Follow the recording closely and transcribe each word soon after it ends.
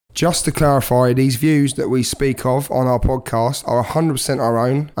Just to clarify, these views that we speak of on our podcast are 100% our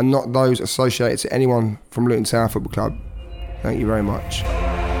own and not those associated to anyone from Luton Town Football Club. Thank you very much.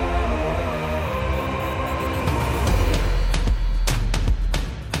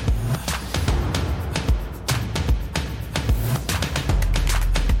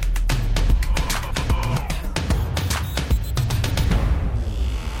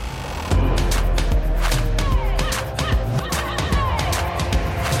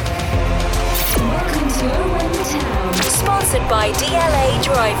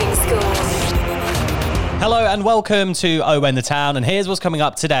 Hello and welcome to Owen the Town, and here's what's coming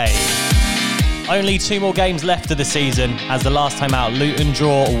up today. Only 2 more games left of the season, as the last time out Luton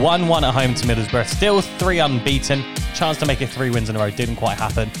draw 1-1 at home to Middlesbrough, still 3 unbeaten, chance to make it 3 wins in a row, didn't quite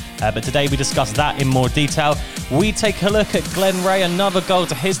happen, but today we discuss that in more detail. We take a look at Glenn Ray, another goal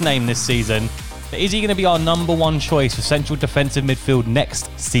to his name this season. But is he going to be our number 1 choice for central defensive midfield next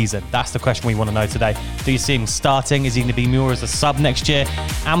season? That's the question we want to know today. Do you see him starting? Is he going to be more as a sub next year?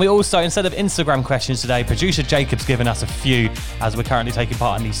 And we also, instead of Instagram questions today, producer Jacob's given us a few, as we're currently taking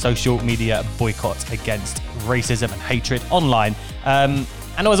part in the social media boycott against racism and hatred online. And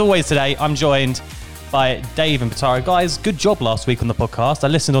as always today, I'm joined by Dave and Pataro. Guys, good job last week on the podcast. I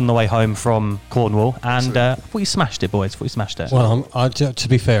listened on the way home from Cornwall, and I thought you smashed it, boys. I thought you smashed it. Well, to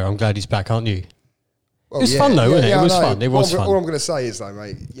be fair, I'm glad he's back, aren't you? Well, it was fun though, wasn't it? It was fun. It was fun. All I'm going to say is though,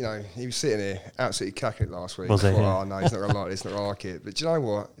 mate, you know, he was sitting here absolutely cacking it last week. Was he? Oh no, he's not going to like it. He's not going to like it. But do you know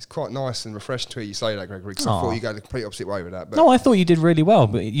what? It's quite nice and refreshing to hear you say that, Gregory, because I thought you go the complete opposite way with that. But no, I thought you did really well.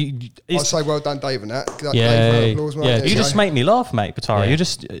 But I'd say well done, Dave, and that. Dave, applause, mate. Yeah, you just make me laugh, mate, Pataro. You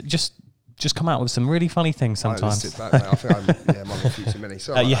just come out with some really funny things sometimes. I think I might be a few too many.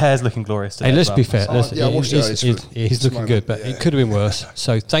 Your hair's looking glorious today. Hey, let's be fair. I watched it. He's looking good, but it could have been worse.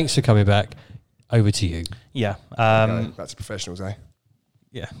 So thanks for coming back. Over to you. Yeah. Back to professionals, eh?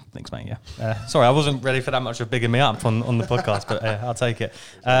 Yeah, thanks, mate. Yeah. Sorry, I wasn't ready for that much of bigging me up on the podcast, but I'll take it.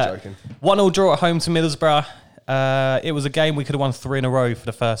 1-1 draw at home to Middlesbrough. It was a game we could have won 3 in a row for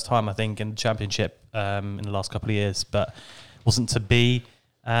the first time, I think, in the Championship in the last couple of years, but wasn't to be.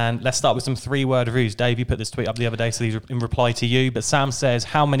 And let's start with some 3-word reviews. Dave, you put this tweet up the other day, so these are in reply to you. But Sam says,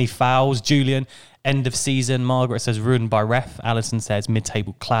 how many fouls? Julian, end of season. Margaret says, ruined by ref. Alison says,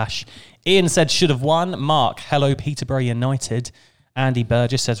 mid-table clash. Ian said, should have won. Mark, hello, Peterborough United. Andy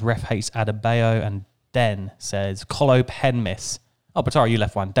Burgess says, ref hates Adebayo. And Den says, Colo pen miss. Oh, Pataro, you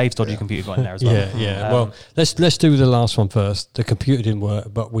left one. Dave's dodgy computer got in there as well. Yeah. Well, let's do the last one first. The computer didn't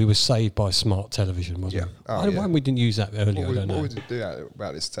work, but we were saved by smart television, wasn't it? Why we didn't use that earlier, I don't know. What would we do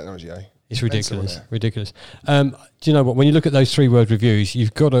about this technology, eh? It's ridiculous. Do you know what? When you look at those 3-word reviews,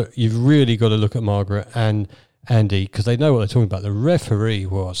 you've really got to look at Margaret and Andy, because they know what they're talking about. The referee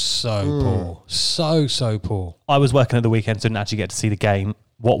was so poor. So poor. I was working at the weekend, so didn't actually get to see the game.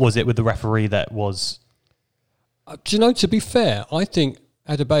 What was it with the referee that was... do you know, to be fair, I think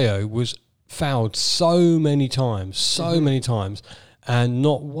Adebayo was fouled so many times, and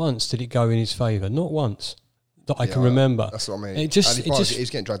not once did it go in his favour. Not once that I can remember. That's what I mean.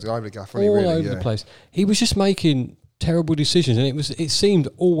 He's getting dragged over the gaff, all over the place. He was just making terrible decisions, and it seemed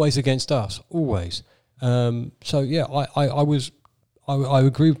always against us, always. So yeah, I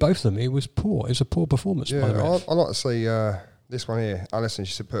agree with both of them. It was poor. It was a poor performance by the ref. I'd like to see this one here. Alison,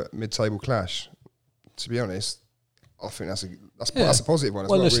 she should put mid-table clash. To be honest, I think that's a positive one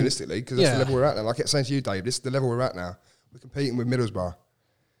as well, realistically, because that's the level we're at now. Like I kept saying to you, Dave, this is the level we're at now. We're competing with Middlesbrough.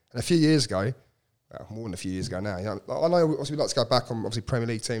 And a few years ago, more than a few years ago now, you know, I know obviously we'd like to go back on obviously Premier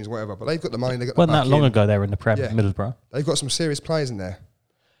League teams or whatever, but they've got the money, they've got the backing. Wasn't that long ago they were in the Prem, Middlesbrough? They've got some serious players in there.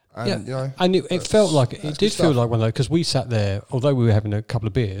 And, you know, and it felt like it did feel like one of those, because we sat there, although we were having a couple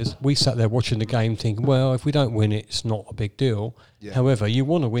of beers, we sat there watching the game thinking, well, if we don't win it, it's not a big deal. Yeah. However, you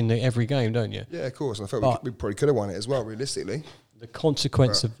want to win every game, don't you? Yeah, of course. And I felt we probably could have won it as well, realistically. The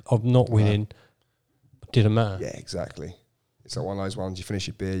consequence of not winning didn't matter. Yeah, exactly. It's like one of those ones, you finish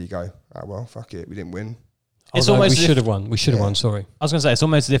your beer, you go, oh, well, fuck it, we didn't win. It's almost we should have won. We should have won, sorry. I was going to say, it's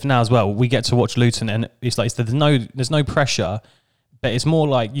almost as if now as well, we get to watch Luton and it's like there's no pressure. But it's more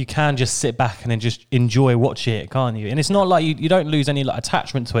like you can just sit back and then just enjoy watching it, can't you? And it's not like you don't lose any like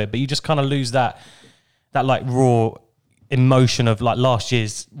attachment to it, but you just kind of lose that like raw emotion of like last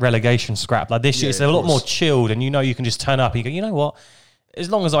year's relegation scrap. Like this year, it's a lot more chilled, and you can just turn up and you go, you know what?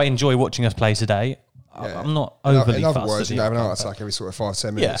 As long as I enjoy watching us play today, I'm not overly fussed. In other words, you have an heart attack every sort of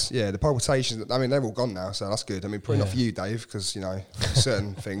 5-10 minutes. Yeah, the palpitations, I mean, they're all gone now, so that's good. I mean, probably not for you, Dave, because, you know,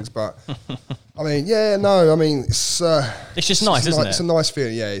 certain things, but, I mean, it's just nice, isn't it? It's a nice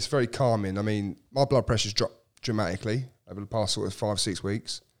feeling, yeah, it's very calming. I mean, my blood pressure's dropped dramatically over the past sort of 5-6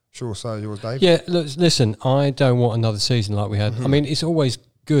 weeks. Sure, so yours, Dave? Yeah, listen, I don't want another season like we had. I mean, it's always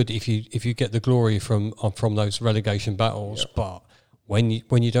good if you get the glory from those relegation battles, but when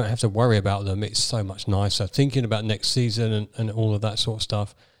you don't have to worry about them, it's so much nicer. Thinking about next season and all of that sort of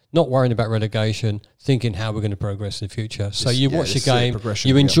stuff. Not worrying about relegation, thinking how we're going to progress in the future. So you watch a game,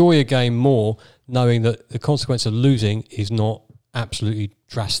 you enjoy a game more, knowing that the consequence of losing is not absolutely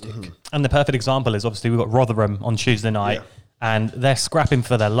drastic. Mm-hmm. And the perfect example is obviously we've got Rotherham on Tuesday night, and they're scrapping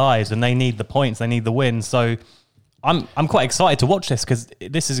for their lives, and they need the points, they need the win. So I'm quite excited to watch this because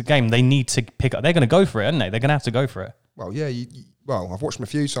this is a game they need to pick up. They're going to go for it, aren't they? They're going to have to go for it. Well, yeah. I've watched them a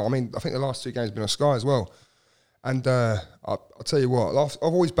few times. I mean, I think the last 2 games have been on Sky as well. And I'll tell you what, I've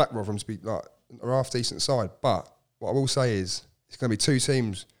always backed Rotherham to be like a half decent side. But what I will say is it's going to be 2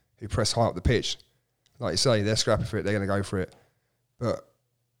 teams who press high up the pitch. Like you say, they're scrapping for it, they're going to go for it. But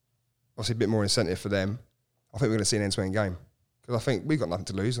obviously a bit more incentive for them. I think we're going to see an end-to-end game. Because I think we've got nothing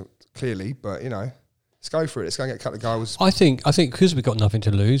to lose, clearly. But, let's go for it. Let's go and get a couple of goals. I think because we've got nothing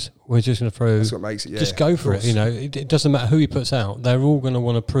to lose, we're just going to throw. That's what makes it. Yeah, just go for it. It doesn't matter who he puts out. They're all going to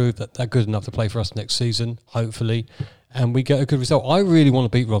want to prove that they're good enough to play for us next season, hopefully, and we get a good result. I really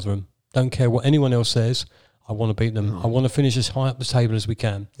want to beat Rotherham. Don't care what anyone else says. I want to beat them. I want to finish as high up the table as we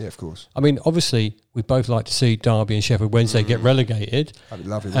can. Yeah, of course. I mean, obviously, we both like to see Derby and Sheffield Wednesday get relegated. That'd be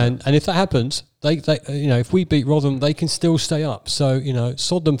lovely. And if that happens, they if we beat Rotherham, they can still stay up. So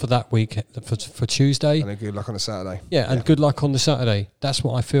sod them for that week for Tuesday. And then good luck on the Saturday. Yeah, and good luck on the Saturday. That's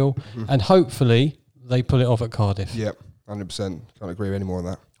what I feel. Mm-hmm. And hopefully they pull it off at Cardiff. Yep, 100%. Can't agree any more on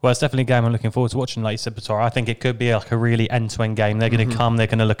that. Well, it's definitely a game I'm looking forward to watching. Like you said, Batora, I think it could be like a really end-to-end game. They're going to come. They're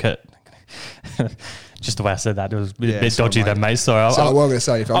going to look at. Just the way I said that, it was a bit dodgy then, mate. Sorry.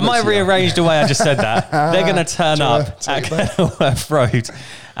 I might have rearranged the way I just said that. They're going to turn up at Kenilworth Road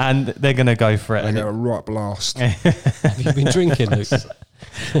and they're going to go for it. They're going to right blast. Have you been drinking, Luke?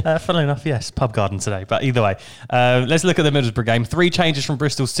 Funnily enough, yes, pub garden today. But either way, let's look at the Middlesbrough game. 3 changes from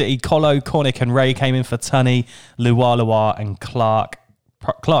Bristol City. Colo, Cornick and Ray came in for Tunney, Lualua and Clark.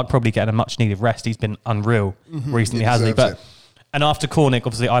 Clark probably getting a much-needed rest. He's been unreal recently, hasn't he? But and after Cornick,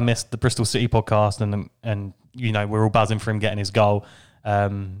 obviously, I missed the Bristol City podcast, and we're all buzzing for him getting his goal.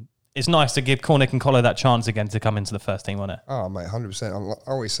 It's nice to give Cornick and Colo that chance again to come into the first team, wasn't it? Oh, mate, 100%.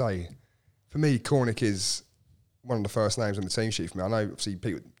 I always say, for me, Cornick is one of the first names on the team sheet for me. I know, obviously,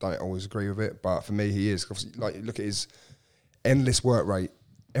 people don't always agree with it, but for me, he is. Obviously, like, look at his endless work rate,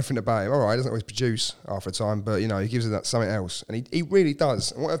 everything about him. All right, he doesn't always produce after a time, but, he gives us that something else. And he really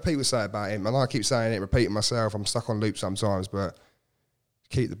does. And whatever people say about him, and I keep saying it, repeating myself, I'm stuck on loop sometimes, but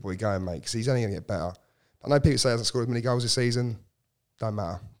keep the boy going, mate, because he's only going to get better. I know people say he hasn't scored as many goals this season. Don't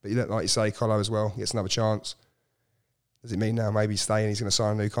matter. But like you say, Colo as well, gets another chance. Does it mean now maybe he's staying, he's going to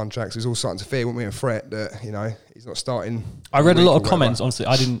sign a new contract? So he's all starting to fear, wouldn't we, a threat that, he's not starting. I read a lot of comments, honestly.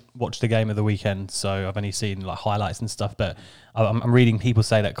 I didn't watch the game of the weekend, so I've only seen like highlights and stuff, but I'm reading people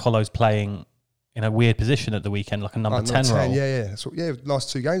say that Colo's playing in a weird position at the weekend, like a number 10 role. Yeah.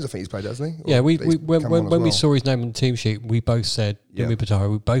 Last 2 games I think he's played, hasn't he? Yeah, when we saw his name on the team sheet, we both said, we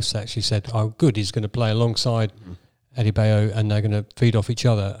both actually said, oh, good, he's going to play alongside Eddie Bayo and they're going to feed off each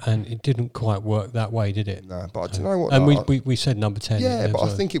other. And it didn't quite work that way, did it? No, but do you know what? And we said number 10. Yeah, but I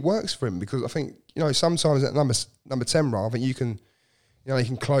think it works for him because I think, sometimes at number 10 role, I think you can, he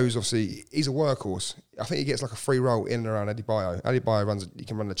can close, obviously, he's a workhorse. I think he gets like a free roll in and around Eddie Bayo. Eddie Bayo he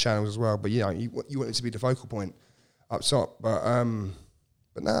can run the channels as well, but you want him to be the focal point up top. But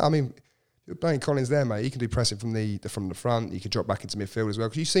no, I mean, you're playing Collins there, mate. He can do pressing from the front. He can drop back into midfield as well.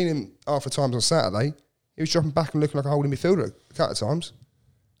 Because you've seen him half the times on Saturday, he was dropping back and looking like a holding midfielder a couple of times.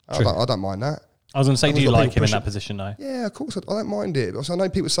 I don't mind that. I was going to say, do you like him in that position though? Yeah, of course. I don't mind it. Also, I know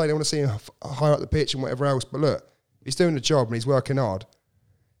people say they want to see him higher up the pitch and whatever else, but look, he's doing the job and he's working hard.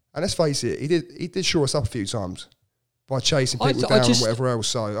 And let's face it, he did shore us up a few times by chasing people down and whatever else.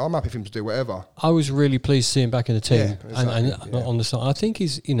 So I'm happy for him to do whatever. I was really pleased to see him back in the team and on the side. I think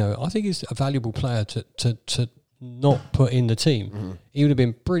he's a valuable player to not put in the team. Mm-hmm. He would have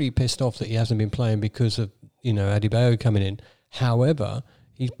been pretty pissed off that he hasn't been playing because of Eddie Bayo coming in. However,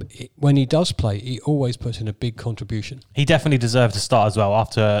 when he does play, he always puts in a big contribution. He definitely deserved to start as well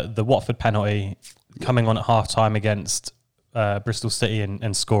after the Watford penalty coming on at half time against Bristol City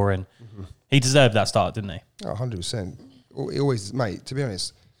and scoring. Mm-hmm. He deserved that start, didn't he? Oh, 100%. He always, mate, to be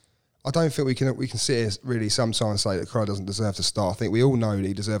honest, I don't think we can sit here really sometimes and say that Colo doesn't deserve to start. I think we all know that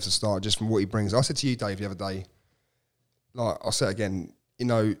he deserves to start just from what he brings. I said to you, Dave, the other day, like I'll say it again,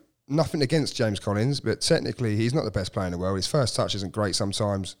 nothing against James Collins, but technically he's not the best player in the world. His first touch isn't great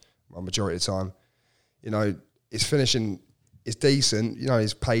sometimes, well, majority of the time. His finishing is decent.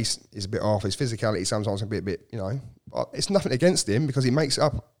 His pace is a bit off. His physicality sometimes can be a bit, but it's nothing against him because he makes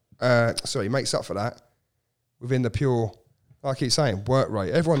up for that within the pure like I keep saying, work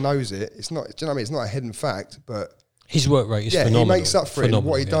rate. Everyone knows it. It's not. Do you know what I mean? It's not a hidden fact, but his work rate is phenomenal. He makes up for it in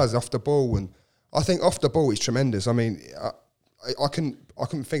what he does off the ball, and I think off the ball he's tremendous. I mean, I couldn't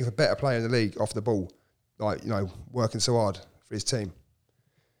think of a better player in the league off the ball, like, you know, working so hard for his team.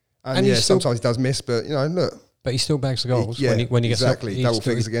 And yeah, sometimes he does miss, but, you know, look. But he still bags the goals when he gets up. Exactly, double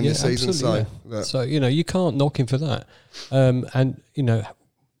figures again this season. So, you know, you can't knock him for that. And, you know,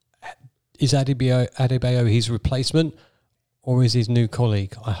 is Adebayo his replacement or is his new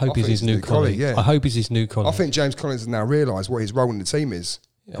colleague? I hope he's his new colleague. I hope he's his new colleague. I think James Collins has now realised what his role in the team is.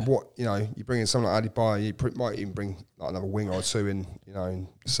 Yeah. And what, you know, you bring in someone like Adebayo, you might even bring like another winger or two in, you know, in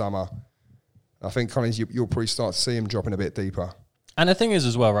summer. I think Collins, you'll probably start to see him dropping a bit deeper. And the thing is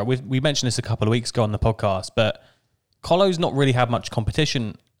as well, right, we mentioned this a couple of weeks ago on the podcast, but Colo's not really had much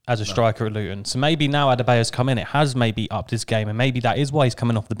competition as a striker at Luton. So maybe now Adebayo's come in, it has maybe upped his game, and maybe that is why he's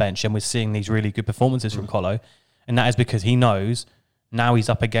coming off the bench and we're seeing these really good performances from Colo. And that is because he knows now he's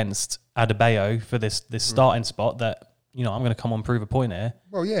up against Adebayo for this starting spot that, you know, I'm going to come on prove a point here.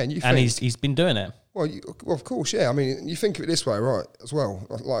 Well, yeah, and he's been doing it. Well, of course, yeah. I mean, you think of it this way, right, as well.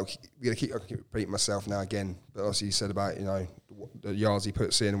 Like, I keep repeating myself now again, but obviously you said about, you know, the yards he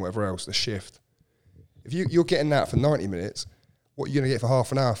puts in and whatever else, the shift. If you're getting that for 90 minutes, what you're going to get for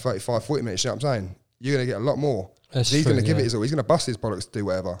half an hour, 35, 40 minutes, you know what I'm saying? You're going to get a lot more. He's going to give it his all. He's going to bust his bollocks to do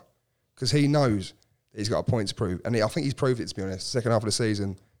whatever because he knows that he's got a point to prove. And I think he's proved it, to be honest. Second half of the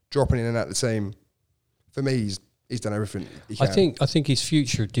season, dropping in and out the team, for me, he's done everything he can. I think his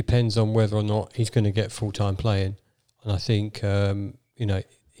future depends on whether or not he's going to get full-time playing. And I think, you know,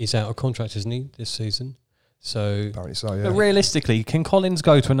 he's out of contract, isn't he, this season? So, apparently so, yeah. But realistically, can Collins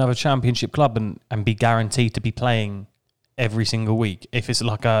go to another championship club and be guaranteed to be playing every single week if it's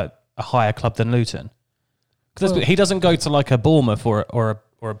like a higher club than Luton? Because he doesn't go to like a Bournemouth or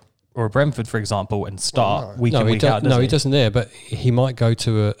a Brentford, for example, and start week in, week out. He doesn't there, but he might go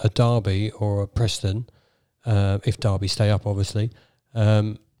to a Derby or a Preston, if Derby stay up, obviously,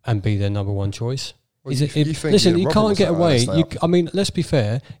 and be their number one choice. Well, listen, you can't get away. I mean, let's be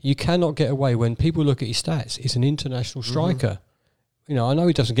fair. You cannot get away when people look at his stats. He's an international striker. You know, I know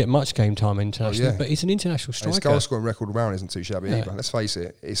he doesn't get much game time internationally, but he's an international striker. His goal scoring record around isn't too shabby either. Let's face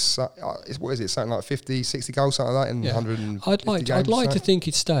it. It's what is it? Something like 50, 60 goals, something like that in 150 games. I'd like to think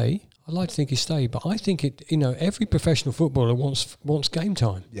he'd stay. I'd like to think he'd stay, but I think it. You know, every professional footballer wants game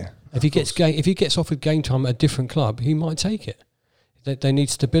time. Yeah. If he gets offered game time at a different club, he might take it. They need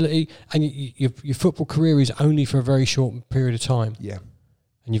stability, and your football career is only for a very short period of time. Yeah,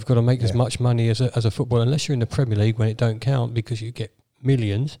 and you've got to make as much money as a footballer. Unless you're in the Premier League, when it don't count because you get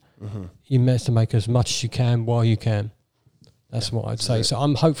millions, you have to make as much as you can while you can. That's what I'd say. So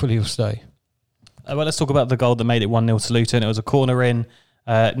hopefully he'll stay. Well, let's talk about the goal that made it 1-0 to Luton. It was a corner in.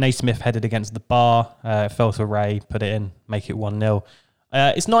 Naismith headed against the bar, fell to Ray, put it in, make it 1-0.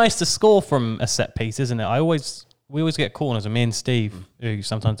 It's nice to score from a set piece, isn't it? We always get corners, and me and Steve, who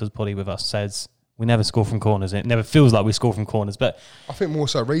sometimes does potty with us, says we never score from corners. It never feels like we score from corners. But I think more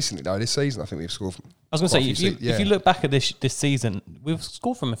so recently, though, this season, I think we've scored from... I was going to say, if you look back at this season, we've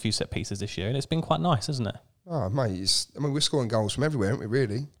scored from a few set pieces this year, and it's been quite nice, isn't it? Oh, mate, we're scoring goals from everywhere, aren't we,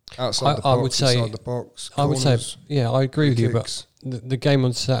 really? Outside the box, inside the box, corners, I would say, yeah, I agree with you, but the game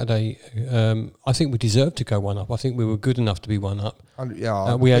on Saturday, I think we deserved to go one up. I think we were good enough to be one up.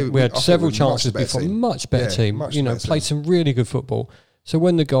 We had several chances before. Much better team. Played some really good football. So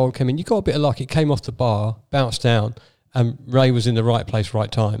when the goal came in, you got a bit of luck. It came off the bar, bounced down, and Ray was in the right place,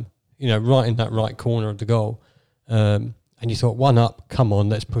 right time. You know, right in that right corner of the goal. And you thought, 1 up, come on,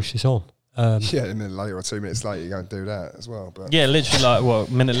 let's push this on. A minute later or 2 minutes later, you're going to do that as well. But yeah, literally like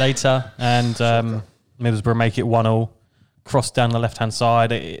a minute later, and Middlesbrough make it 1-1. Crossed down the left-hand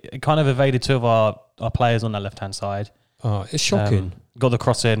side. It kind of evaded two of our players on that left-hand side. Oh, it's shocking. Got the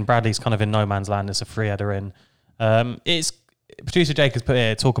cross in. Bradley's kind of in no man's land. It's a free header in. It's producer Jake has put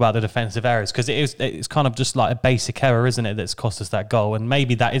here, talk about the defensive errors, because it's kind of just like a basic error, isn't it, that's cost us that goal. And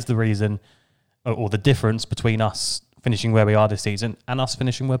maybe that is the reason or the difference between us finishing where we are this season and us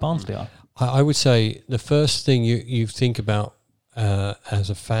finishing where Barnsley are. I would say the first thing you think about as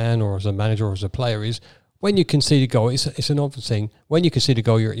a fan or as a manager or as a player is when you concede a goal, it's an obvious thing. When you concede a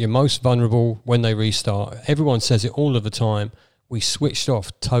goal, you're at your most vulnerable when they restart. Everyone says it all of the time. We switched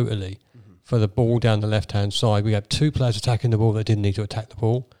off totally for the ball down the left-hand side. We had 2 players attacking the ball that didn't need to attack the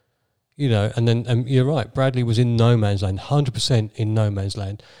ball. You know, and then you're right, Bradley was in no man's land, 100% in no man's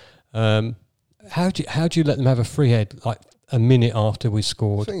land. How do you let them have a free head like a minute after we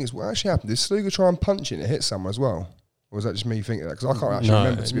scored? The thing is, what actually happened? Did Sluga try and punch it and hit someone as well? Or was that just me thinking that? Because I can't actually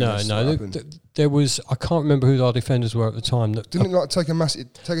remember, to be honest. There was... I can't remember who our defenders were at the time. Didn't it like take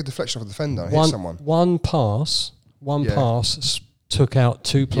a deflection off a defender and hit someone? One pass one pass took out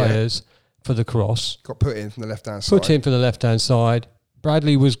two players for the cross. Got put in from the left-hand side. Put in from the left-hand side.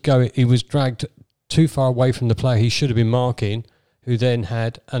 Bradley was dragged too far away from the player he should have been marking, who then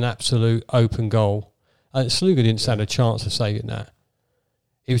had an absolute open goal. Sluga didn't stand a chance of saving that.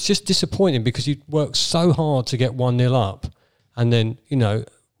 It was just disappointing because you worked so hard to get 1-0 up, and then,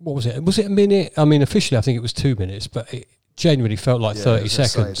 what was it? Was it a minute? I mean, officially I think it was 2 minutes, but it genuinely felt like 30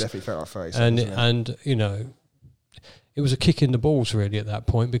 seconds. It definitely felt like 30 seconds. And it was a kick in the balls really at that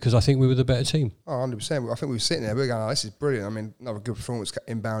point because I think we were the better team. Oh, 100%. I think we were sitting there, we were going, this is brilliant. I mean, another good performance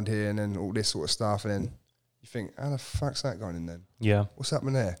inbound here and then all this sort of stuff. And then you think, how the fuck's that going in then? Yeah. What's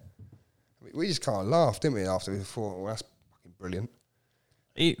happening there? We just kind of laughed, didn't we, after we thought, well, that's fucking brilliant.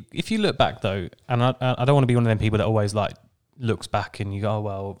 If you look back, though, and I don't want to be one of them people that always, looks back and you go, oh,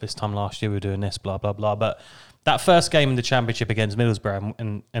 well, this time last year we were doing this, blah, blah, blah. But that first game in the Championship against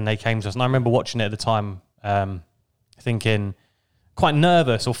Middlesbrough, and they came to us, and I remember watching it at the time, thinking quite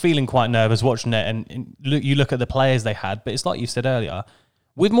nervous or feeling quite nervous watching it, and you look at the players they had, but it's like you said earlier,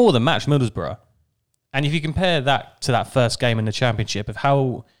 we've more than matched Middlesbrough. And if you compare that to that first game in the Championship of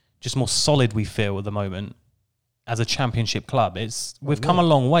how just more solid we feel at the moment as a Championship club, we've come a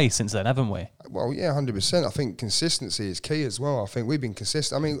long way since then, haven't we? Well, yeah, 100%. I think consistency is key as well. I think we've been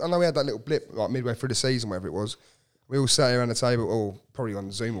consistent. I mean, I know we had that little blip midway through the season, whatever it was. We all sat around the table, or probably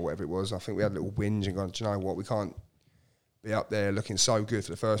on Zoom or whatever it was. I think we had a little whinge and gone, do you know what, we can't be up there looking so good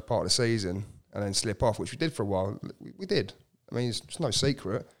for the first part of the season and then slip off, which we did for a while. We did. I mean, it's no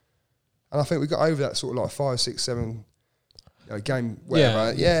secret. And I think we got over that sort of 5, 6, 7 game,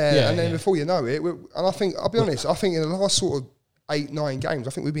 whatever. Yeah. And then before you know it, and I think, I'll be honest, I think in the last sort of 8, 9 games,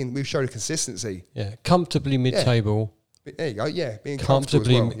 I think we've showed a consistency. Yeah, comfortably mid-table. Yeah. There you go, yeah. Being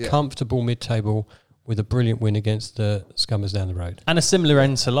comfortable mid-table with a brilliant win against the Scummers down the road. And a similar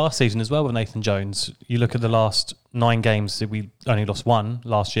end to last season as well with Nathan Jones. You look at the last 9 games, we only lost 1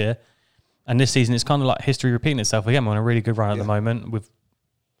 last year. And this season, it's kind of like history repeating itself again. We're on a really good run at the moment. We've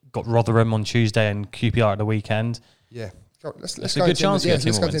got Rotherham on Tuesday and QPR at the weekend. Yeah. Let's a go good chance to get let's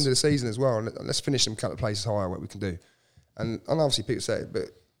some go wins. into the season as well. And let's finish some couple of places higher, what we can do. And obviously people say it, but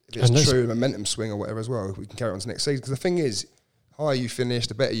if it's true, a momentum swing or whatever as well, we can carry on to next season. Because the thing is, the higher you finish,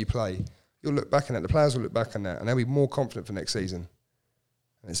 the better you play. You'll look back on that. The players will look back on that, and they'll be more confident for next season.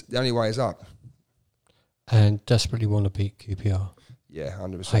 And the only way is up. And desperately want to beat QPR. Yeah,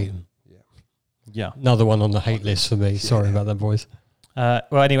 100%. Hate them. Yeah. Another one on the hate list for me. Sorry about that, boys.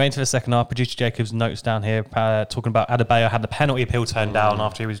 Well, anyway, into the second half, producer Jacob's notes down here talking about Adebayo had the penalty appeal turned down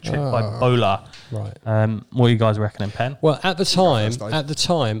after he was tripped by Bola. Right. What are you guys reckoning, Pen? Well, at the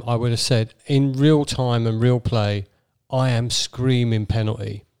time, I would have said in real time and real play, I am screaming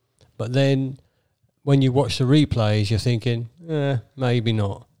penalty. But then when you watch the replays, you're thinking, maybe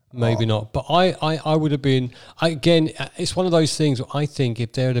not. Maybe not. But I would have been, again, it's one of those things where I think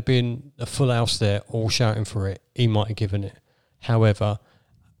if there had been a full house there all shouting for it, he might have given it. However,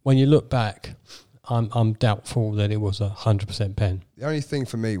 when you look back, I'm doubtful that it was 100% pen. The only thing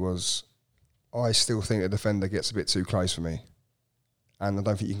for me was I still think the defender gets a bit too close for me. And I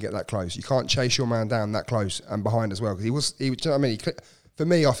don't think you can get that close. You can't chase your man down that close and behind as well. Because do you know what I mean? For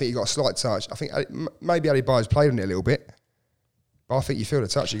me, I think he got a slight touch. I think maybe Adebayo's played on it a little bit. But I think you feel the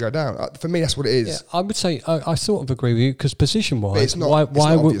touch, you go down. For me, that's what it is. Yeah, I would say I sort of agree with you because position-wise, why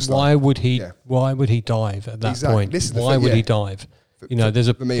would he dive at that point? Why would he dive? For me, I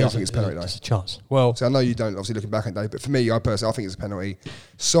think it's penalty. There's a chance. Well, so I know you don't obviously looking back at that, but for me, I personally, I think it's a penalty,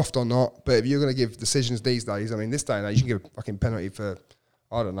 soft or not. But if you're going to give decisions these days, I mean, this day and age, you can give a fucking penalty for,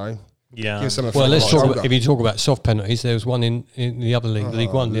 I don't know. Yeah. Well, let's talk about, if you talk about soft penalties, there was one in the other league,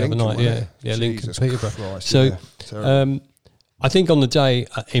 League One, the other night. Yeah, Lincoln, Peterborough. So. I think on the day,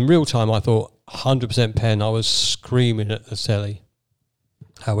 in real time, I thought 100% pen. I was screaming at the telly.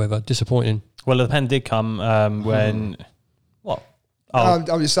 However, disappointing. Well, the pen did come when... What? I'm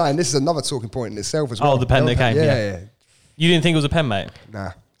just saying, this is another talking point in itself as well. Oh, the pen that came, yeah. You didn't think it was a pen, mate?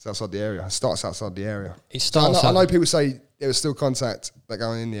 Nah, it's outside the area. It starts outside the area. It starts. I know people say there was still contact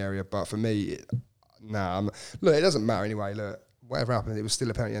going in the area, but for me, look, it doesn't matter anyway. Look, whatever happened, it was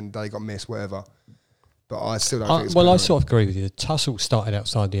still a penalty and they got missed, whatever. But I still don't think it's I sort of agree with you. The tussle started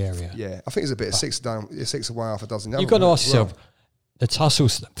outside the area. Yeah, I think it's a bit of 6 away, half a dozen. You've got to ask yourself, the tussle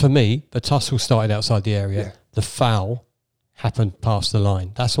started outside the area. Yeah. The foul happened past the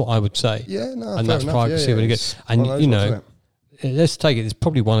line. That's what I would say. Yeah, no, and that's privacy when you get. And let's take it. It's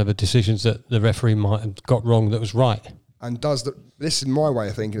probably one of the decisions that the referee might have got wrong that was right. And this is my way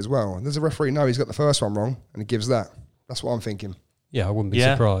of thinking as well. Does the referee know he's got the first one wrong and he gives that? That's what I'm thinking. Yeah, I wouldn't be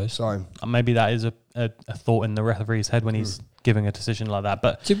surprised. So maybe that is a thought in the referee's head when he's giving a decision like that.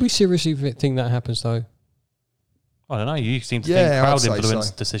 But did we seriously think that happens though? I don't know. You seem to think crowd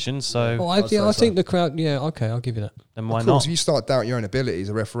influence decisions. So well, I think the crowd. Yeah, okay, I'll give you that. Then why not? Of course, if you start doubting your own ability as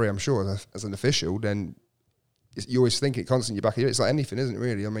a referee, I'm sure as an official, then you always think it constantly. You're back here. It's like anything, isn't it?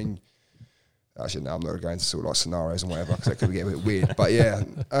 Really. I mean, actually, no, I'm not going into sort of like scenarios and whatever because that could get a bit weird. But yeah,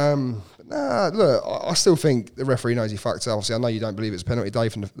 look, I still think the referee knows he fucked up. Obviously, I know you don't believe it's a penalty,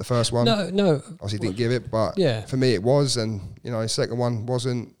 Dave, from the first one. No. Obviously, didn't give it, but for me, it was, and the second one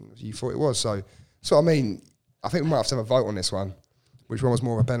wasn't. You thought it was, so I mean. I think we might have to have a vote on this one. Which one was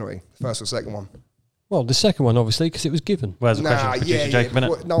more of a penalty, the first or second one? Well, the second one, obviously, because it was given. Where's the question? Producer Jacob,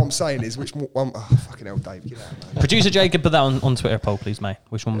 what I'm saying is, which one? Oh, fucking hell, Dave, get out, man. Producer Jacob, put that on Twitter poll, please, mate.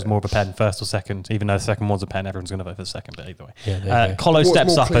 Which one was more of a pen, first or second? Even though the second was a pen, everyone's going to vote for the second, but either way. Yeah, Colo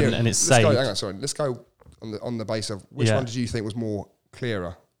steps up and it's saved. Hang on, sorry. Let's go on the base of which one did you think was more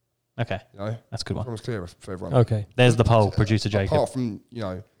clearer? Okay. That's a good one. Which one was clearer for everyone? Okay. There's the poll, Producer Jacob. Apart from,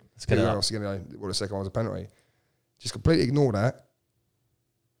 let's get it else going to know the second one was a penalty. Just completely ignore that.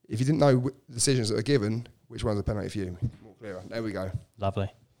 If you didn't know the decisions that were given, which one's a penalty for you? More clearer. There we go.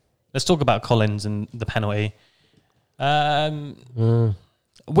 Lovely. Let's talk about Collins and the penalty.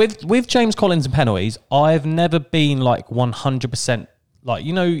 With James Collins and penalties, I've never been like 100% like,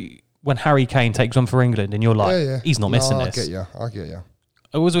 when Harry Kane takes one for England and you're like, he's not missing this. I get you.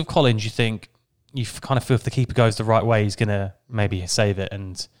 It was with Collins, you kind of feel if the keeper goes the right way, he's going to maybe save it.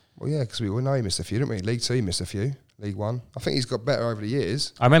 And well, yeah, because we all know he missed a few, didn't we? League 2, he missed a few. League 1. I think he's got better over the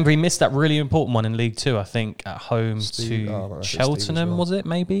years. I remember he missed that really important one in League 2, I think, at home to Cheltenham, was it,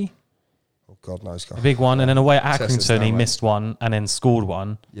 maybe? Oh, God knows. A big one. And then away at Accrington, he missed one and then scored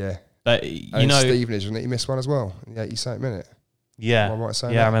one. Yeah. But, Stevenage, wasn't it? He missed one as well in the 87th minute. Yeah.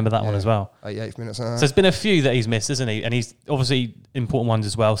 I remember that one as well. 88th minute. So there's been a few that he's missed, isn't he? And he's obviously important ones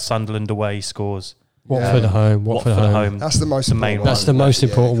as well. Sunderland away, he scores. Watford at home. Watford at home. That's the most important one. That's the most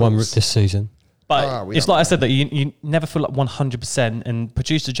important one this season. But it's like I said, that you never feel like 100%. And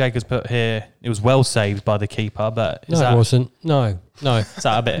Producer Jacobs put here, it was well saved by the keeper, but it wasn't. No. Is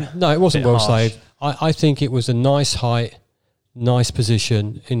that a bit? No, it wasn't well saved. I think it was a nice height, nice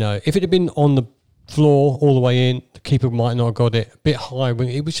position. If it had been on the floor all the way in, the keeper might not have got it. A bit high.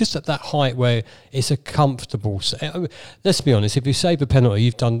 It was just at that height where it's a comfortable. Let's be honest. If you save a penalty,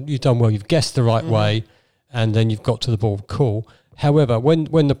 you've done well. You've guessed the right way, and then you've got to the ball. Cool. However,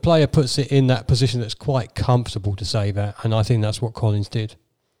 when the player puts it in that position that's quite comfortable to save at, and I think that's what Collins did.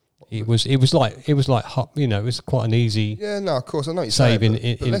 It was quite an easy. Yeah, no, of course I know you're save saying,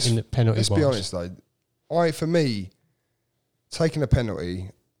 in the penalty. Let's be honest though, for me, taking a penalty,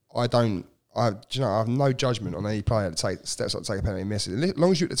 I have no judgment on any player that steps up to take a penalty and misses. As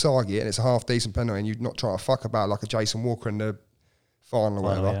long as you're at the target and it's a half decent penalty and you're not trying to fuck about like a Jason Walker in the final or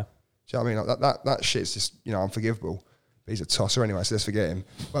whatever. Yeah. Do you know what I mean? Like that shit's just unforgivable. He's a tosser anyway, so let's forget him.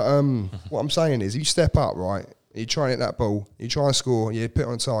 But what I'm saying is, you step up, right? You try and hit that ball, you try and score, you put it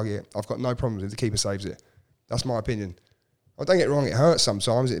on target. I've got no problems if the keeper saves it. That's my opinion. I don't get it wrong; it hurts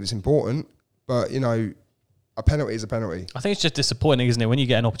sometimes if it's important, but a penalty is a penalty. I think it's just disappointing, isn't it? When you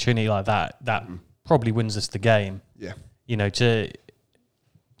get an opportunity like that probably wins us the game. Yeah.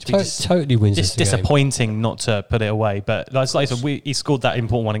 Totally wins us the game. Disappointing not to put it away. But like I said, he scored that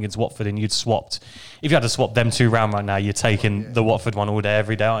important one against Watford and you'd swapped. If you had to swap them two round right now, you're taking the Watford one all day,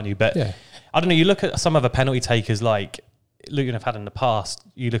 every day, aren't you? But I don't know, you look at some of the penalty takers like Luton have had in the past.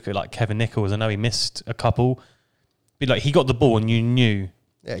 You look at like Kevin Nichols, I know he missed a couple. But like he got the ball and you knew.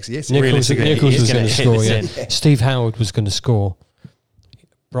 Yeah, because Nichols was going to score. Yeah. Steve Howard was going to score.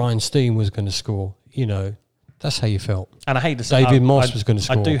 Brian Steen was going to score. That's how you felt. And I hate to say David Moss was going to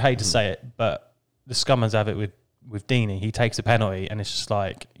score. I do hate to say it, but the Scummers have it with Deeney. He takes a penalty and it's just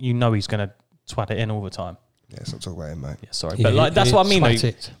like, he's going to twat it in all the time. Yeah, let's not talk about him, mate. Yeah, sorry. But that's what I mean.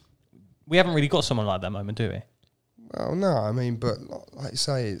 We haven't really got someone like that moment, do we? Well, no, I mean, but like you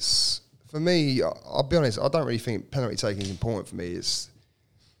say, it's, for me, I'll be honest, I don't really think penalty taking is important for me. It's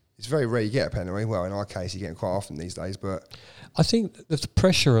very rare you get a penalty. Well, in our case, you get them quite often these days, but I think the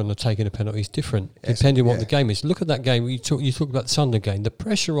pressure on the taking a penalty is different depending on what the game is. Look at that game. You talk about the Sunderland game. The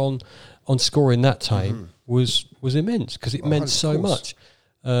pressure on scoring that time was immense because it meant so much.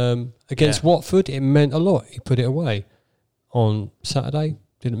 Against Watford, it meant a lot. He put it away. On Saturday,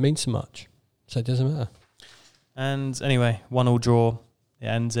 didn't mean so much. So it doesn't matter. And anyway, 1-1 draw. It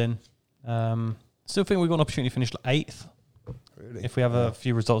ends in. Still think we've got an opportunity to finish 8th. Really? If we have a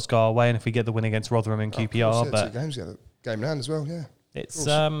few results go our way and if we get the win against Rotherham and QPR. But 2 games together. Game in hand as well, yeah.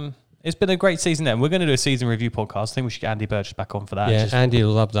 It's been a great season then. We're going to do a season review podcast. I think we should get Andy Burgess back on for that. Yeah, Andy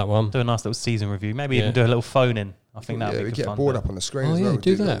will love that one. Do a nice little season review. Maybe even do a little phone in. I think that would be good fun. We get a board up on the screen as well.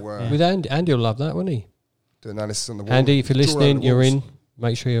 Do that. With Andy. Andy will love that, won't he? Do analysis on the wall. Andy, if you're listening, you're in.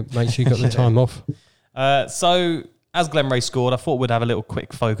 Make sure you got the time off. So as Glen Ray scored, I thought we'd have a little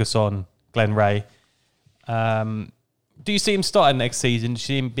quick focus on Glen Ray. Do you see him starting next season? Do you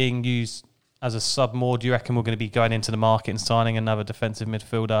see him being used as a sub more? Do you reckon we're going to be going into the market and signing another defensive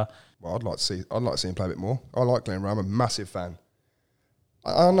midfielder? Well, I'd like to see him play a bit more. I like Glen Ray. I'm a massive fan.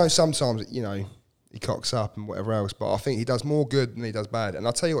 I know sometimes, he cocks up and whatever else, but I think he does more good than he does bad. And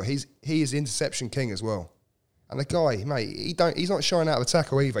I'll tell you what, he is interception king as well. And the guy, mate, he's not shying out of the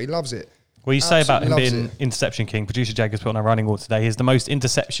tackle either. He loves it. Well, you say about him being interception king. Producer Jagger's put on a running order today. He's the most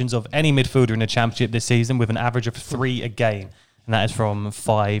interceptions of any midfielder in the Championship this season with an average of 3 a game. And that is from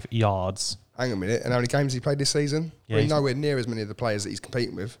 5 yards. Hang on a minute. And how many games he played this season? Yeah, we're nowhere near as many of the players that he's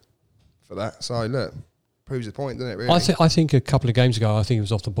competing with for that. So, look, proves the point, doesn't it, really? I think a couple of games ago, I think he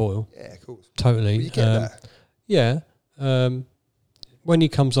was off the boil. Yeah, of course. Totally. Well, you get that. Yeah. When he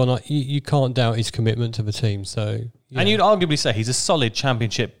comes on, you can't doubt his commitment to the team. So, yeah. And you'd arguably say he's a solid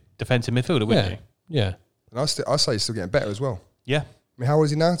Championship defensive midfielder, wouldn't you? Yeah. And I say he's still getting better as well. Yeah. I mean, how old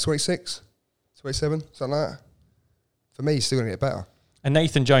is he now? 26? 27? Something like that? For me, he's still going to get better. And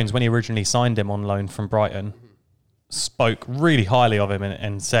Nathan Jones, when he originally signed him on loan from Brighton, spoke really highly of him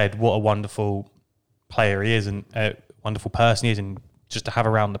and said what a wonderful player he is and a wonderful person he is, and just to have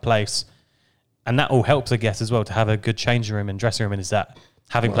around the place. And that all helps, I guess, as well, to have a good changing room and dressing room, and is that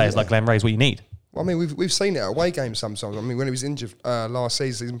having players like Glen Ray is what you need. Well, I mean, we've seen it at away games sometimes. I mean, when he was injured last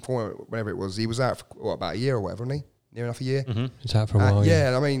season before, whenever it was, he was out for about a year or whatever, wasn't he? Near enough a year. Mm-hmm. He's out for a while,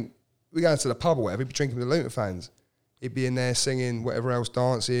 yeah. I mean, we go to the pub or whatever, he'd be drinking with the Luton fans. He'd be in there singing, whatever else,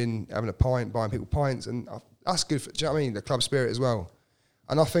 dancing, having a pint, buying people pints, and that's good for, do you know what I mean, the club spirit as well.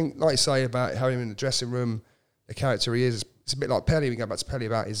 And I think, like you say about having him in the dressing room, the character he is, it's a bit like Pelly. We go back to Pelly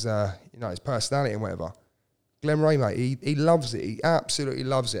about his, his personality and whatever. Glen Ray, mate, he loves it. He absolutely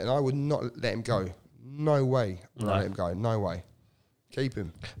loves it, and I would not let him go. No way. Let him go. No way. Keep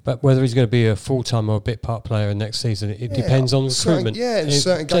him. But whether he's going to be a full-time or a bit part player next season, it depends on recruitment.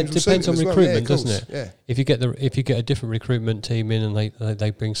 Certain games it depends on recruitment, well. doesn't it? Yeah. If you get a different recruitment team in and they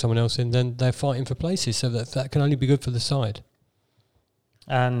bring someone else in, then they're fighting for places. So that can only be good for the side.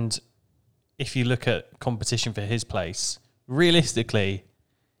 And if you look at competition for his place, realistically,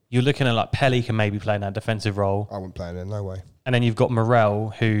 you're looking at like Pelly can maybe play in that defensive role. I wouldn't play in there, no way. And then you've got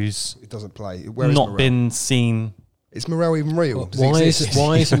Morel, who's it doesn't play. Not been seen. Is Morel even real? Why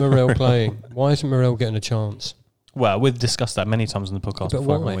isn't Morel playing? Why isn't Morel getting a chance? Well, we've discussed that many times on the podcast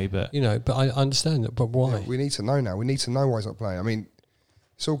before, haven't we? But but I understand that. But why? Yeah, we need to know now. We need to know why he's not playing. I mean,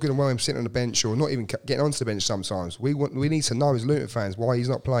 it's all good and well him sitting on the bench or not even getting onto the bench sometimes. We need to know as Luton fans why he's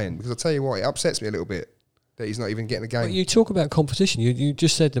not playing, because I tell you what, it upsets me a little bit that he's not even getting a game. But you talk about competition. You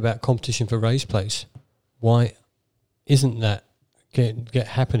just said about competition for Ray's place. Why isn't that get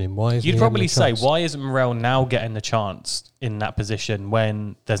happening? Why isn't you'd probably say, why isn't Morel now getting the chance in that position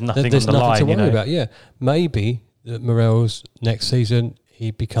when there's nothing on the line? To worry about. Yeah, maybe that Morel's next season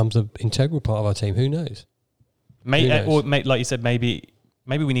he becomes an integral part of our team. Who knows? Or like you said, maybe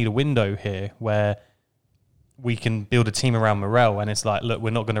we need a window here where we can build a team around Morel, and it's like, look,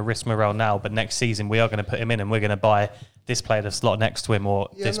 we're not going to risk Morel now, but next season we are going to put him in, and we're going to buy this player to slot next to him or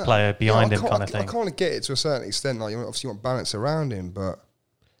player behind him, kind of thing. I kind of get it to a certain extent. Like, obviously, you want balance around him, but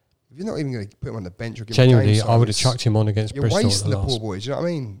if you're not even going to put him on the bench or give him a game, I would have chucked him on against Bristol. You're wasting the poor boy. Do you know what I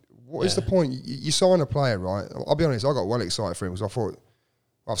mean? What is the point? You sign a player, right? I'll be honest, I got well excited for him because I thought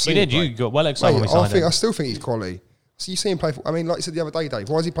I've seen him play. You got well excited when we signed him. I still think he's quality. So you see him play for, I mean, like you said the other day, Dave,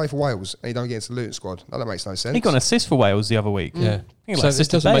 why does he play for Wales and he don't get into the Luton squad? That makes no sense. He got an assist for Wales the other week. Yeah. I think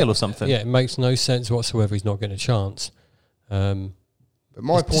assist to Bale or something. Yeah, it makes no sense whatsoever. He's not getting a chance. But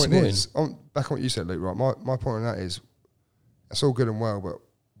my point is, back on what you said, Luke, right? My point on that is, it's all good and well, but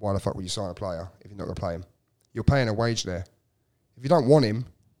why the fuck would you sign a player if you're not going to play him? You're paying a wage there. If you don't want him,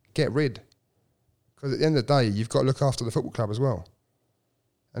 get rid. Because at the end of the day, you've got to look after the football club as well.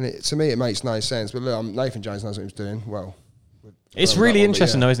 And to me, it makes no sense. But look, Nathan Jones knows what he's doing. Well, it's really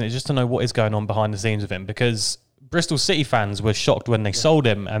interesting, though, isn't it? Just to know what is going on behind the scenes with him, because Bristol City fans were shocked when they sold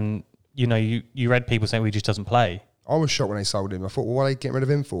him, and you read people saying he just doesn't play. I was shocked when they sold him. I thought, well, what are they getting rid of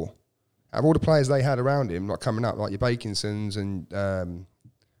him for? Out of all the players they had around him, like coming up, like your Bakinsons and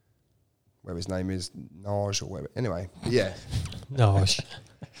whatever his name is, Naj or whatever. Anyway, yeah, Naj.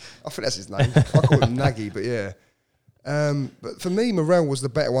 I think that's his name. I call him Nagy, but yeah. But for me, Morel was the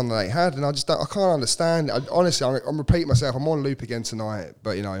better one that they had, and I can't understand. Honestly, I'm repeating myself. I'm on loop again tonight,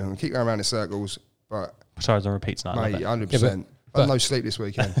 but I'm going to keep going around in circles. But sorry, I don't repeat tonight. Mate, 100%. I had no sleep this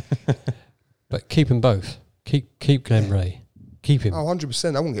weekend. But keep them both. Keep Glen Ray. Keep him. Oh,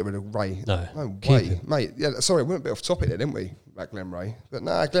 100%. I wouldn't get rid of Ray. No way, mate. Yeah, sorry, we went a bit off topic there, didn't we? About Glen Ray, but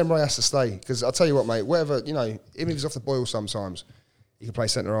Glen Ray has to stay, because I'll tell you what, mate. Whatever, even if he's off the boil, sometimes you can play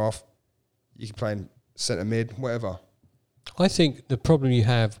centre half. You can play him centre mid, whatever. I think the problem you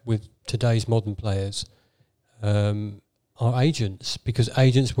have with today's modern players are agents, because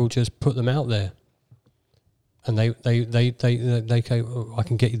agents will just put them out there, and they go, oh, I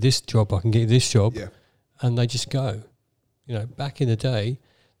can get you this job, I can get you this job, and they just go. You know, back in the day,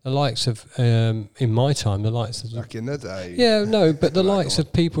 the likes of in my time, the likes of back in the day, but the likes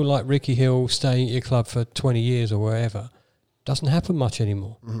of people like Ricky Hill staying at your club for 20 years or wherever doesn't happen much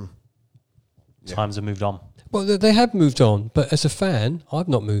anymore. Mm-hmm. Times have moved on. Well, they have moved on, but as a fan, I've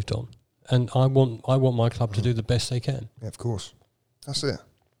not moved on, and I want my club to do the best they can. Yeah, of course, that's it.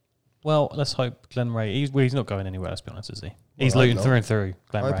 Well, let's hope Glen Ray. He's not going anywhere. Let's be honest, is he? He's Luton through and through.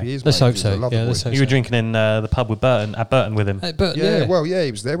 Glen Ray. Let's hope so. Yeah, let's hope you were drinking in the pub with Burton at Burton with him. Well, he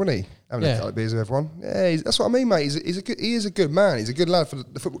was there, wasn't he? Having a couple of beers with everyone. Yeah, that's what I mean, mate. He is a good man. He's a good lad for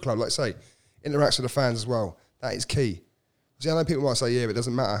the football club. Like I say, interacts with the fans as well. That is key. See, I know people might say, but it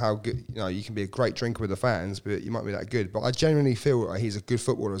doesn't matter how good, you can be a great drinker with the fans, but you might be that good. But I genuinely feel like he's a good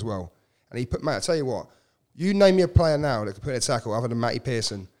footballer as well. And Matt, I tell you what, you name me a player now that could put in a tackle other than Matty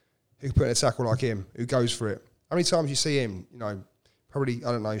Pearson, who could put in a tackle like him, who goes for it. How many times you see him, probably,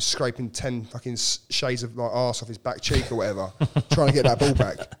 I don't know, scraping 10 fucking shades of like arse off his back cheek or whatever, trying to get that ball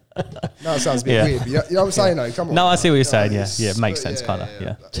back. Now it sounds a bit weird, but you know what I'm saying, though? Come on. No, I see what you're saying, yeah. Yeah, it makes sense, kind of,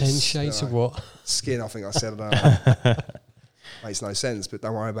 yeah. 10 shades of what? Skin, I think I said, I don't know. Makes no sense, but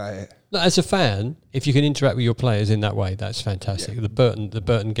don't worry about it. No, as a fan, if you can interact with your players in that way, that's fantastic. Yeah. The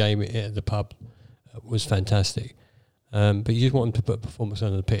Burton game at the pub was fantastic, but you just want him to put a performance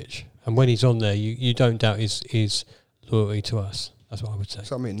on the pitch, and when he's on there, you don't doubt his loyalty to us. That's what I would say.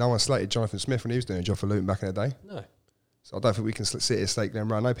 So I mean, no one slated Jonathan Smith when he was doing a job for Luton back in the day. No. So I don't think we can sit here slate Glen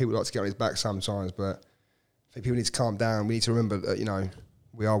Ray. I know people like to get on his back sometimes, but I think people need to calm down. We need to remember that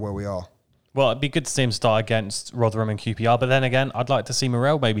we are where we are. Well, it'd be good to see him start against Rotherham and QPR, but then again, I'd like to see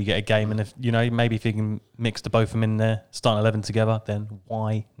Morel maybe get a game, and if maybe if he can mix the both of them in there, starting 11 together, then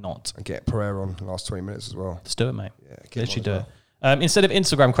why not? And get Pereira on the last 20 minutes as well. Let's do it, mate. Yeah, literally do it. Instead of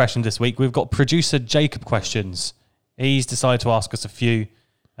Instagram questions this week, we've got producer Jacob questions. He's decided to ask us a few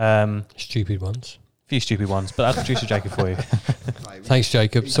stupid ones. Few stupid ones, but that's producer Jacob for you. Thanks,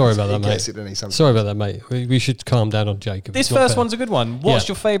 Jacob. Sorry about that, mate. Sorry about that, mate. We should calm down on Jacob. This first one's a good one. What's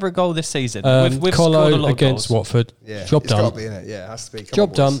your favourite goal this season? We've scored a lot against Watford. Yeah, job done. It's got to be in it. Yeah, it has to be.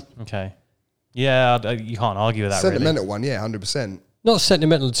 Job done. Okay. Yeah, you can't argue with that. Sentimental one, yeah, 100%. Not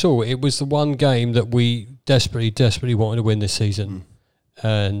sentimental at all. It was the one game that we desperately wanted to win this season,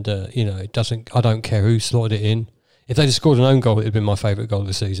 and it doesn't. I don't care who slotted it in. If they'd have scored an own goal, it'd been my favourite goal of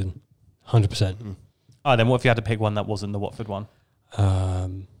the season, 100%. Oh, then what if you had to pick one that wasn't the Watford one?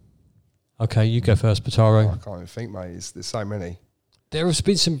 Okay, you go first, Pataro. I can't even think, mate. There's so many. There has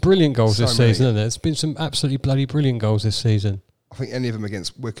been some brilliant goals this season, hasn't there? There's been some absolutely bloody brilliant goals this season. I think any of them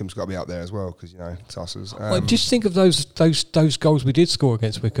against Wycombe's got to be up there as well, because, Tussers. Just think of those goals we did score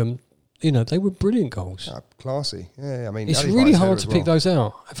against Wycombe. They were brilliant goals. Classy. Yeah, I mean, it's really hard to pick those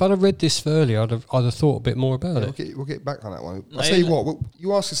out. If I'd have read this earlier, I'd have thought a bit more about it. We'll get back on that one. I'll tell you what,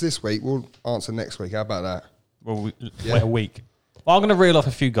 you ask us this week, we'll answer next week. How about that? Well, wait a week. Well, I'm going to reel off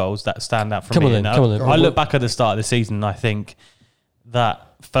a few goals that stand out for me. Come on then. I look back at the start of the season, and I think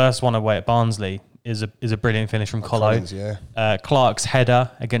that first one away at Barnsley is a brilliant finish from Colo. Collins, yeah. Clark's header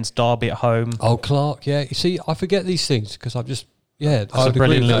against Derby at home. Oh, Clark, yeah. You see, I forget these things because I've just... Yeah, that's a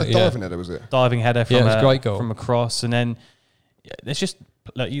brilliant diving header, was it? Diving header from it was a great goal. From across, and then it's just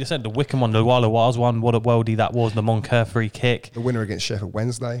like you said, the Wycombe one, the Wales one. What a worldie that was! The Moncur free kick, the winner against Sheffield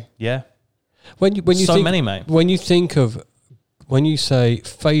Wednesday. Yeah, when you think, many, mate. When you say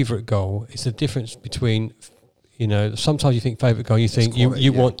favourite goal, it's the difference between Sometimes you think favourite goal, you think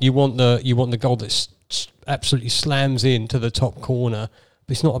you want the goal that absolutely slams into the top corner,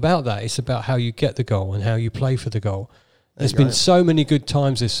 but it's not about that. It's about how you get the goal and how you play for the goal. There's been so many good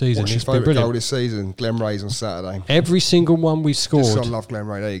times this season. What's your favourite goal this season? Glen Ray's on Saturday. Every single one we scored. Just on love Glen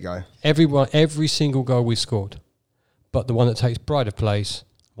Ray. There you go. Every single goal we scored. But the one that takes pride of place,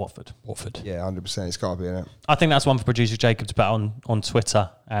 Watford. Yeah, 100%. It's got to be in it. I think that's one for producer Jacob to put on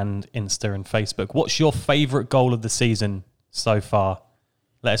Twitter and Insta and Facebook. What's your favourite goal of the season so far?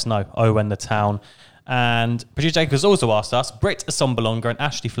 Let us know. Owen the Town. And producer Jacob has also asked us, Britt Assombalonga and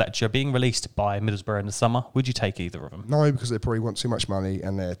Ashley Fletcher being released by Middlesbrough in the summer. Would you take either of them? No, because they probably want too much money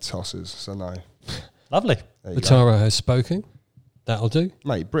and they're tossers, so no. Lovely. Mataro has spoken. That'll do.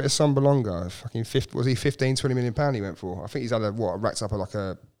 Mate, Britt Assombalonga, fucking 15, 20 million pound he went for. I think he's had racked up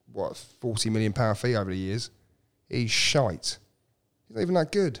a 40 million pound fee over the years. He's shite. He's not even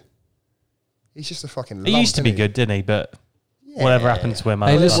that good. He's just a fucking lump. He used to be good, didn't he? But whatever happened to him,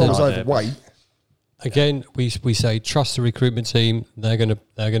 he was overweight. again, we say trust the recruitment team. They're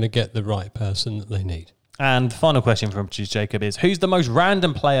gonna get the right person that they need. And final question from producer Jacob is: who's the most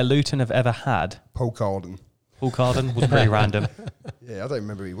random player Luton have ever had? Paul Carden. Paul Carden was pretty random. Yeah, I don't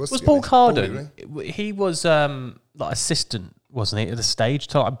remember who he was. Was Paul Carden? He was like assistant, wasn't he, at the stage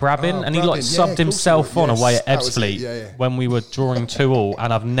to like Brabin, and he like subbed himself on away at Ebbsfleet when we were drawing 2-2,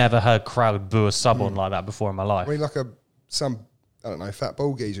 and I've never heard crowd boo a sub on like that before in my life. I mean, like I don't know, fat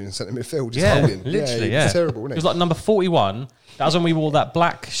ball geezer in centre midfield, just holding. Literally, It was terrible, wasn't it? It was like number 41. That was when we wore that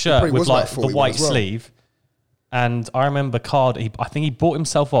black shirt with like the white sleeve. And I remember I think he bought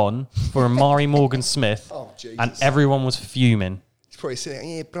himself on for Amari Morgan Smith, and everyone was fuming. He's probably saying,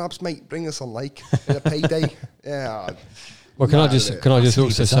 "Yeah, Brabs, mate, bring us on like in a payday." Yeah. Well, can I just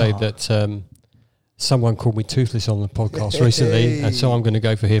also say that someone called me toothless on the podcast recently, and so I'm going to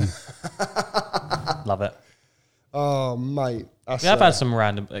go for him. Love it. Oh, mate. I've had some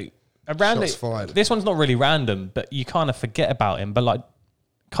random. Shots fired. This one's not really random, but you kind of forget about him. But like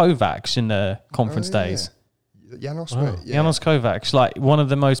Kovacs in the conference days. Janos, Janos Kovacs, like one of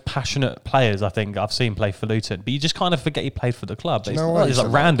the most passionate players I think I've seen play for Luton. But you just kind of forget he played for the club. It's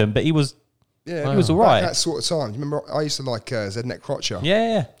like random, but he was he was all right. That sort of time. Remember, I used to like Zednek Crotcher.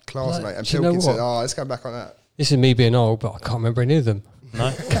 Yeah. Classmate. And Pilkins said, let's go back on that. This is me being old, but I can't remember any of them. No.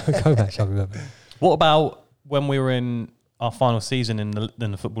 Kovacs, I remember. What about when we were in our final season in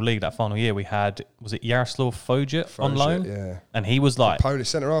the Football League, that final year, we had, was it Jaroslav Fojic on loan? Yeah. And he was like... Polish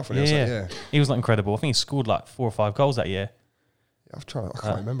centre-half. He was like incredible. I think he scored like 4 or 5 goals that year. I can't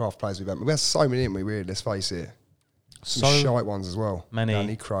remember half players we've had. We had so many, didn't we, really, let's face it. Some shite ones as well. Many.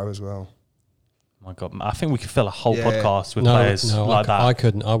 Danny Crow as well. My God, I think we could fill a whole podcast with players like that. I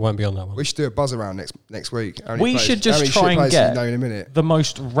couldn't. I won't be on that one. We should do a buzz around next week. We should just try and get the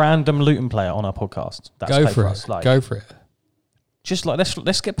most random Luton player on our podcast. Go for it. Go for it. Just like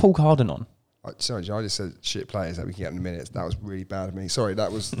let's get Paul Carden on. Sorry, I just said shit players that we can get in a minute. That was really bad of me. Sorry,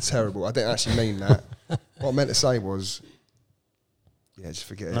 that was terrible. I didn't actually mean that. What I meant to say was, just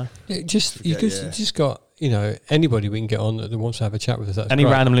forget it. Yeah, you just got, anybody we can get on that wants to have a chat with us. That's Any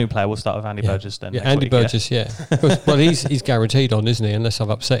great. random Luton player. We'll start with Andy Burgess then. Yeah, Andy Burgess, well, he's guaranteed on, isn't he? Unless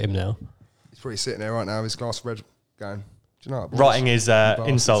I've upset him now. He's probably sitting there right now with his glass of red going, do you know what? Writing his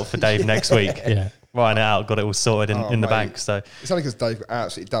insult for Dave next week. Writing it out, got it all sorted in the bank. So it's only because Dave got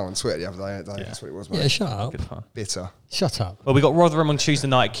absolutely done on Twitter the other day. That's what it was, mate. Yeah, shut up. Good fun. Bitter. Shut up. Well, we got Rotherham on Tuesday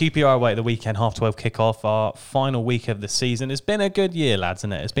night, QPR away at the weekend, 12:30 kickoff, our final week of the season. It's been a good year, lads,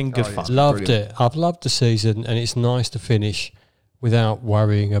 isn't it? It's been good fun. Loved it. I've loved the season, and it's nice to finish without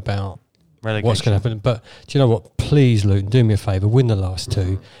worrying about relegation. What's going to happen. But do you know what? Please, Luton, do me a favour, win the last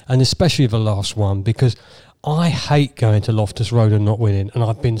 2, and especially the last one, because I hate going to Loftus Road and not winning, and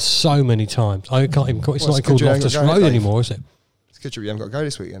I've been so many times. I can't even. It's not called Loftus Road anymore, is it? It's good you haven't got to go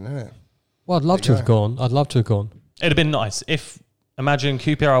this weekend, isn't it? Well, I'd love to have gone. It'd have been nice if, imagine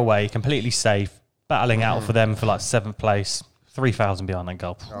QPR away, completely safe, battling out for them for like 7th place, 3,000 behind that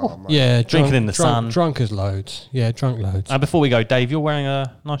goal. Drinking in the sun. Drunk as loads. Yeah, drunk loads. And before we go, Dave, you're wearing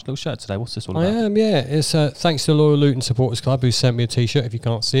a nice little shirt today. What's this all about? I am, yeah. It's thanks to the Loyal Luton Supporters Club who sent me a T-shirt. If you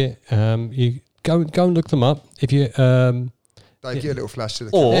can't see it, you go and look them up. If you Dave, give a little flash to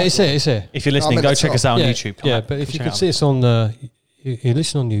the or it's here. If you're listening, go check us out on YouTube. But if you could see us on you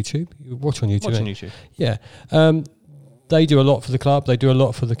listen on YouTube, you watch on YouTube. Yeah. They do a lot for the club. They do a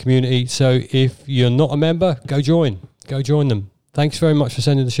lot for the community. So if you're not a member, go join them. Thanks very much for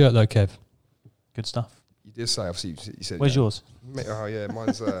sending the shirt, though, Kev. Good stuff. You did say, obviously, you said. Where's yours? Oh yeah,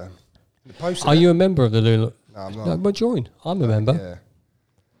 mine's in the post. Are you a member of the Luton? No, I'm not. No, well, join. I'm a member. Yeah.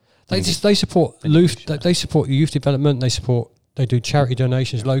 They support they support youth development. They do charity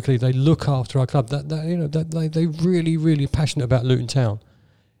donations locally. They look after our club. They really, really passionate about Luton Town.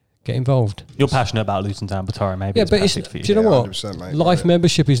 Get involved. You're passionate about Luton Town, Batara, maybe. Yeah, but do you know what? Mate, Life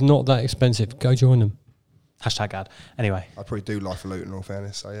membership is not that expensive. Go join them. #ad. Anyway, I probably do Life for Luton, in all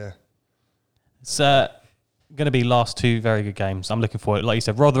fairness. So yeah, it's going to be last 2 very good games. I'm looking forward. Like you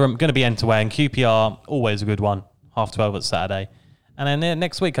said, Rotherham going to be end to end. QPR always a good one. 12:30 at Saturday. And then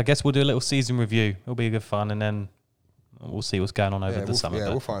next week, I guess we'll do a little season review. It'll be good fun, and then we'll see what's going on over the summer. Yeah,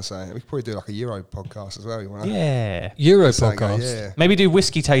 we'll find something. We could probably do like a Euro podcast as well. You want Euro podcast? Yeah. Maybe do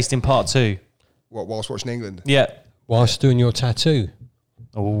whiskey tasting part 2. What, whilst watching England? Yeah. Whilst doing your tattoo?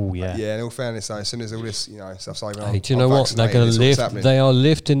 Oh, yeah. Yeah, in all fairness, though, as soon as all this, stuff's over, hey, do you know what? They're going to lift. They are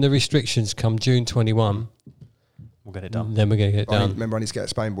lifting the restrictions come June 21. We'll get it done. Then we're going to get it done. Remember, I need to get to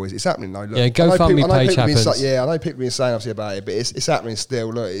Spain, boys. It's happening, though. Look, yeah, GoFundMe page happens. I know people being saying obviously about it, but it's happening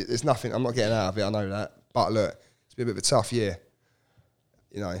still. Look, it's nothing. I'm not getting out of it. I know that. But look, it's been a bit of a tough year.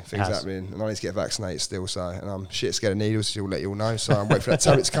 things happening, and I need to get vaccinated still. So, and I'm shit scared of needles. So, we'll let you all know. So I'm waiting for that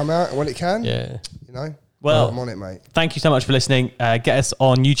tablet to come out, and when it can, well, I'm on it, mate. Thank you so much for listening. Get us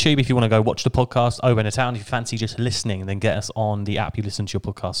on YouTube if you want to go watch the podcast. Owen in the Town. If you fancy just listening, then get us on the app you listen to your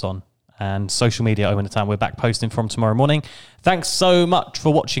podcast on, and social media. Owen in the Town. We're back posting from tomorrow morning. Thanks so much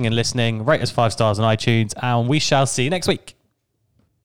for watching and listening. Rate us 5 stars on iTunes, and we shall see you next week.